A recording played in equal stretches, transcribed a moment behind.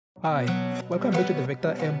Hi, welcome back to the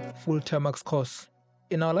Vector M full Termux course.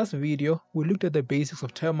 In our last video, we looked at the basics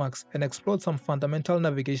of Termux and explored some fundamental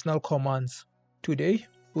navigational commands. Today,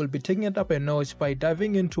 we'll be taking it up a notch by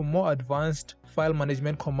diving into more advanced file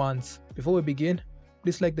management commands. Before we begin,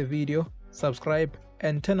 please like the video, subscribe,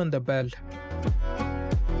 and turn on the bell.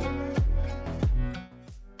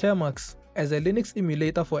 Termux, as a Linux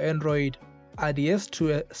emulator for Android, adheres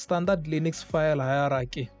to a standard Linux file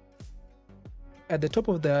hierarchy. At the top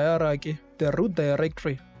of the hierarchy, the root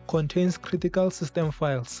directory contains critical system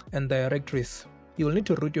files and directories. You will need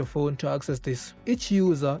to root your phone to access this. Each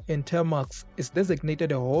user in Termux is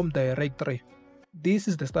designated a home directory. This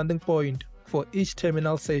is the starting point for each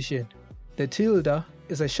terminal session. The tilde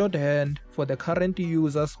is a shorthand for the current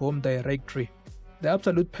user's home directory. The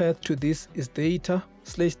absolute path to this is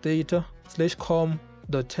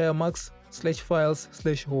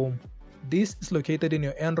data/com.termux/files/home. This is located in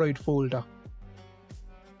your Android folder.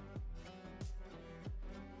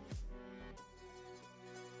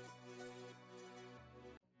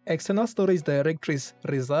 External storage directories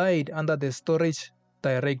reside under the storage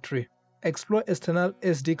directory. Explore external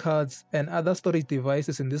SD cards and other storage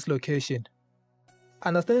devices in this location.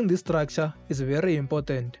 Understanding this structure is very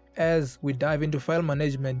important as we dive into file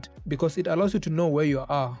management because it allows you to know where you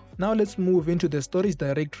are. Now let's move into the storage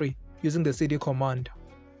directory using the cd command.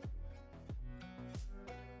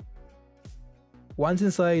 Once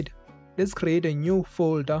inside, let's create a new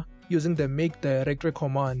folder using the make directory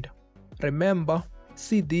command. Remember,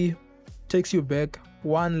 cd takes you back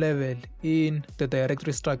one level in the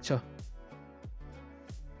directory structure.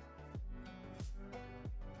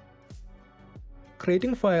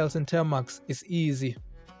 Creating files in Termux is easy.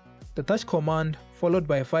 The touch command followed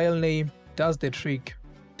by file name does the trick.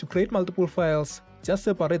 To create multiple files, just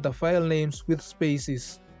separate the file names with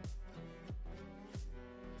spaces.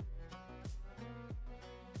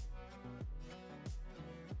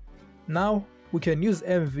 Now, we can use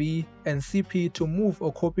MV and CP to move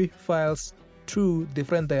or copy files to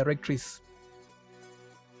different directories.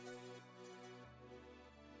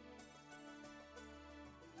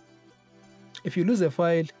 If you lose a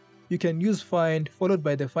file, you can use find followed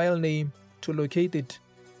by the file name to locate it.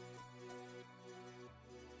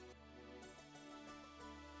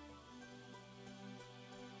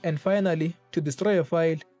 And finally, to destroy a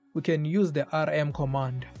file, we can use the rm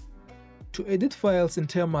command. To edit files in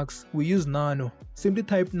Termux, we use nano. Simply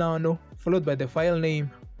type nano followed by the file name.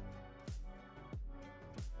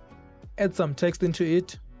 Add some text into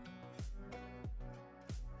it.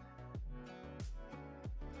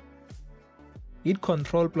 Hit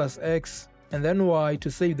Ctrl+X and then Y to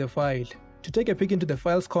save the file. To take a peek into the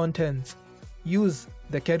file's contents, use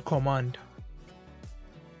the cat command.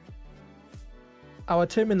 Our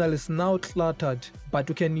terminal is now cluttered, but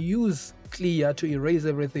we can use clear to erase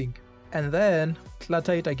everything, and then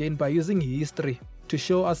clutter it again by using history to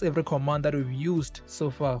show us every command that we've used so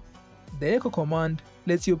far. The echo command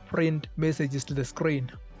lets you print messages to the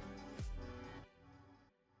screen.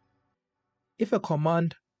 If a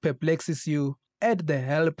command perplexes you, add the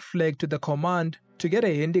help flag to the command to get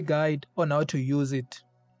a handy guide on how to use it.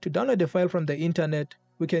 To download a file from the internet,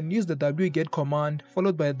 we can use the wget command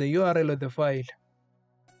followed by the URL of the file.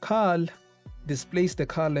 Cal displays the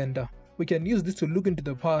calendar. We can use this to look into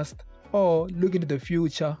the past or look into the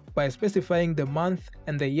future by specifying the month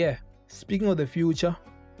and the year. Speaking of the future,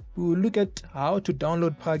 we will look at how to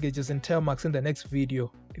download packages in Termux in the next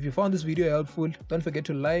video. If you found this video helpful, don't forget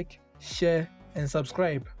to like, share, and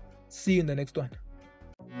subscribe. See you in the next one.